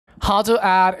How to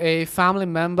add a family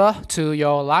member to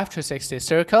your Life360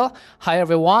 circle. Hi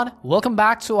everyone, welcome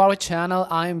back to our channel.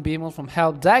 I am Bimal from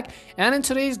Help Deck, and in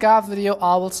today's guide video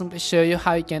I will simply show you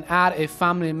how you can add a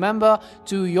family member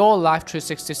to your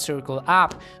Life360 circle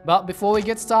app. But before we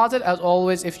get started, as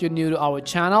always, if you're new to our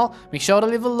channel, make sure to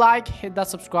leave a like, hit that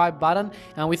subscribe button,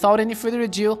 and without any further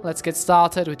ado, let's get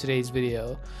started with today's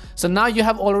video. So now you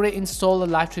have already installed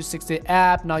the Life360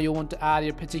 app. Now you want to add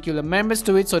your particular members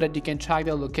to it so that you can track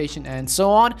their location and so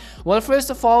on. Well,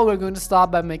 first of all, we're going to start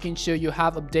by making sure you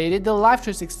have updated the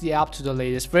Life360 app to the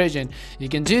latest version. You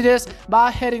can do this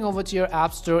by heading over to your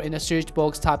app store, in the search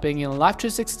box typing in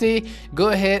Life360. Go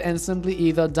ahead and simply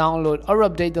either download or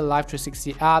update the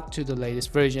Life360 app to the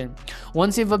latest version.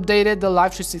 Once you've updated the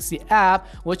Life360 app,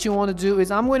 what you want to do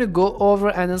is I'm going to go over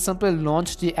and then simply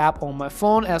launch the app on my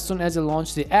phone. As soon as you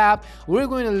launch the app, we're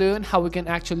going to learn how we can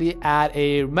actually add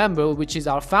a member, which is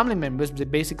our family members.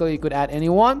 Basically, you could add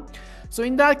anyone. So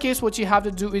in that case, what you have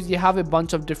to do is you have a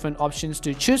bunch of different options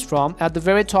to choose from. At the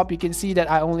very top, you can see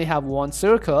that I only have one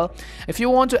circle. If you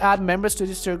want to add members to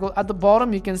this circle, at the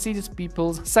bottom you can see this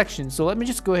people's section. So let me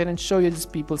just go ahead and show you this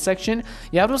people section.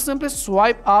 You have to simply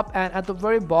swipe up, and at the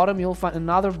very bottom you'll find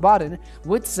another button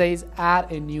which says add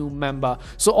a new member.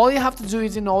 So all you have to do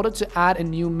is, in order to add a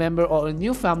new member or a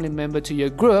new family member to your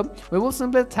group, we will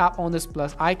simply tap on this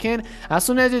plus icon. As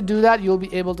soon as you do that, you'll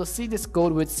be able to see this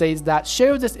code which says that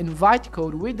share this invite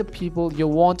code with the people you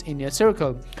want in your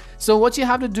circle. So what you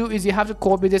have to do is you have to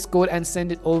copy this code and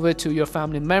send it over to your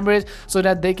family members so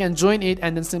that they can join it,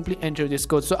 and then simply enter this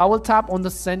code. So I will tap on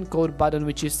the send code button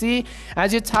which you see.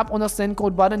 As you tap on the send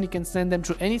code button, you can send them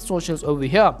through any socials over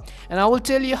here, and I will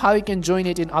tell you how you can join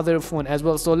it in other phone as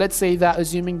well. So let's say that,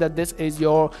 assuming that this is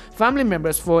your family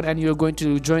member's phone and you're going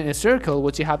to join a circle,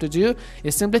 what you have to do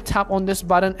is simply tap on this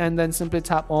button and then simply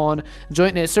tap on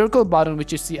join a circle button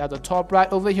which you see at the top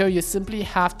right over here. You simply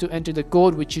have to enter the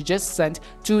code which you just sent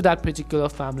to that particular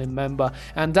family member,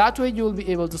 and that way you will be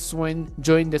able to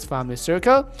join this family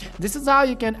circle. This is how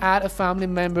you can add a family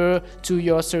member to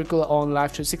your circle on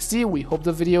Life360. We hope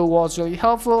the video was really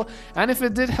helpful, and if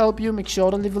it did help you, make sure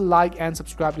to leave a like and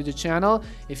subscribe to the channel.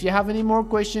 If you have any more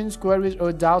questions, queries,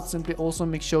 or doubts, simply also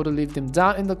make sure to leave them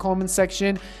down in the comment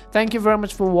section. Thank you very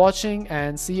much for watching,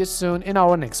 and see you soon in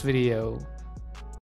our next video.